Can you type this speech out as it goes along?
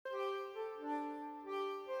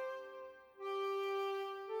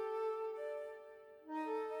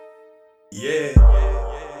Yeah.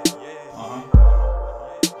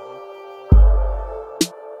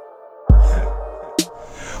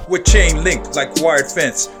 We're chain linked like wired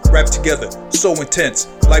fence, wrapped together, so intense.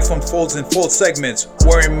 Life unfolds in full segments.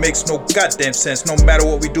 Worrying makes no goddamn sense. No matter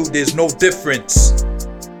what we do, there's no difference.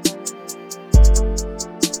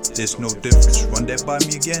 There's no difference. Run that by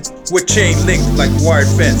me again. We're chain linked like wired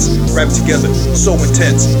fence, wrapped together, so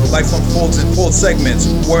intense. Life unfolds in full segments.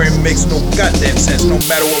 Worrying makes no goddamn sense. No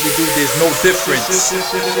matter what we do, there's no difference.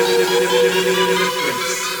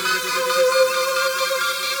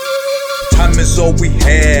 Time is all we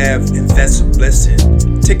have, and that's a blessing.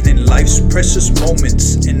 Taking in life's precious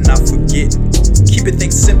moments and not forgetting. Keeping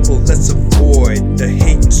things simple, let's avoid the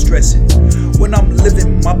hate and stressing. When I'm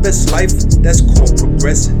living my best life, that's called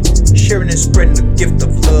progressing. Sharing and spreading the gift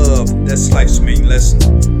of love, that's life's main lesson.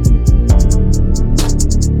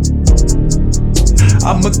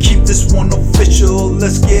 I'ma keep this one official,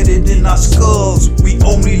 let's get it in our skulls. We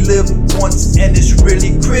only live once and it's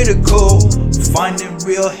really critical. Finding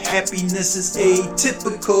real happiness is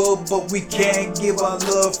atypical, but we can't give our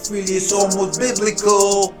love freely, it's almost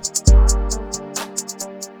biblical.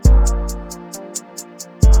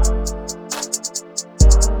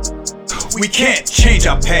 We can't change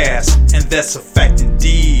our past, and that's a fact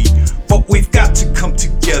indeed. But we've got to come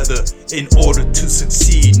together in order to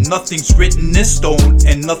succeed. Nothing's written in stone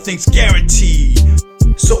and nothing's guaranteed.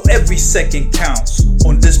 So every second counts,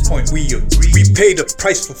 on this point we agree. We pay the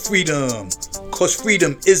price for freedom, cause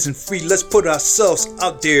freedom isn't free. Let's put ourselves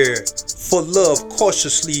out there for love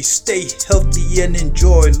cautiously. Stay healthy and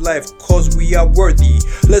enjoy life, cause we are worthy.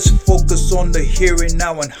 Let's focus on the here and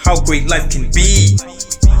now and how great life can be.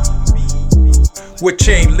 We're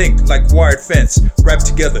chain linked like wired fence, wrapped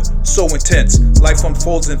together, so intense. Life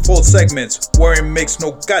unfolds in full segments. Worrying makes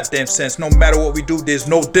no goddamn sense. No matter what we do, there's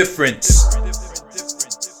no difference.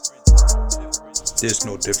 There's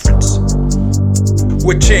no difference.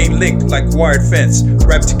 We're chain linked like wired fence,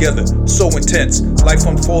 wrapped together, so intense. Life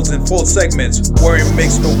unfolds in full segments. Worrying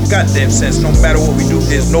makes no goddamn sense. No matter what we do,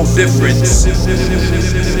 there's no difference.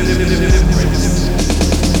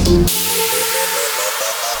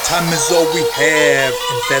 Time is all we have,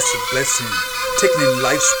 and that's a blessing. Taking in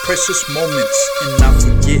life's precious moments and not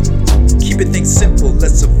forgetting. Keeping things simple,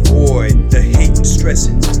 let's avoid the hate and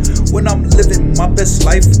stressing. When I'm living my best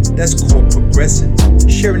life, that's called progressing.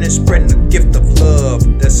 Sharing and spreading the gift of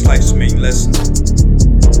love, that's life's main lesson.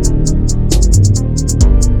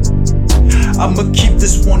 I'ma keep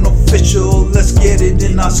this one official, let's get it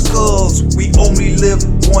in our skulls. We only live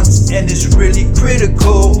once and it's really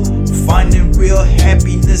critical. Finding real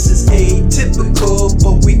happiness is atypical,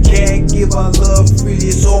 but we can't give our love freely,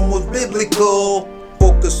 it's almost biblical.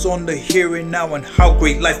 Focus on the here and now and how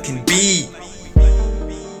great life can be.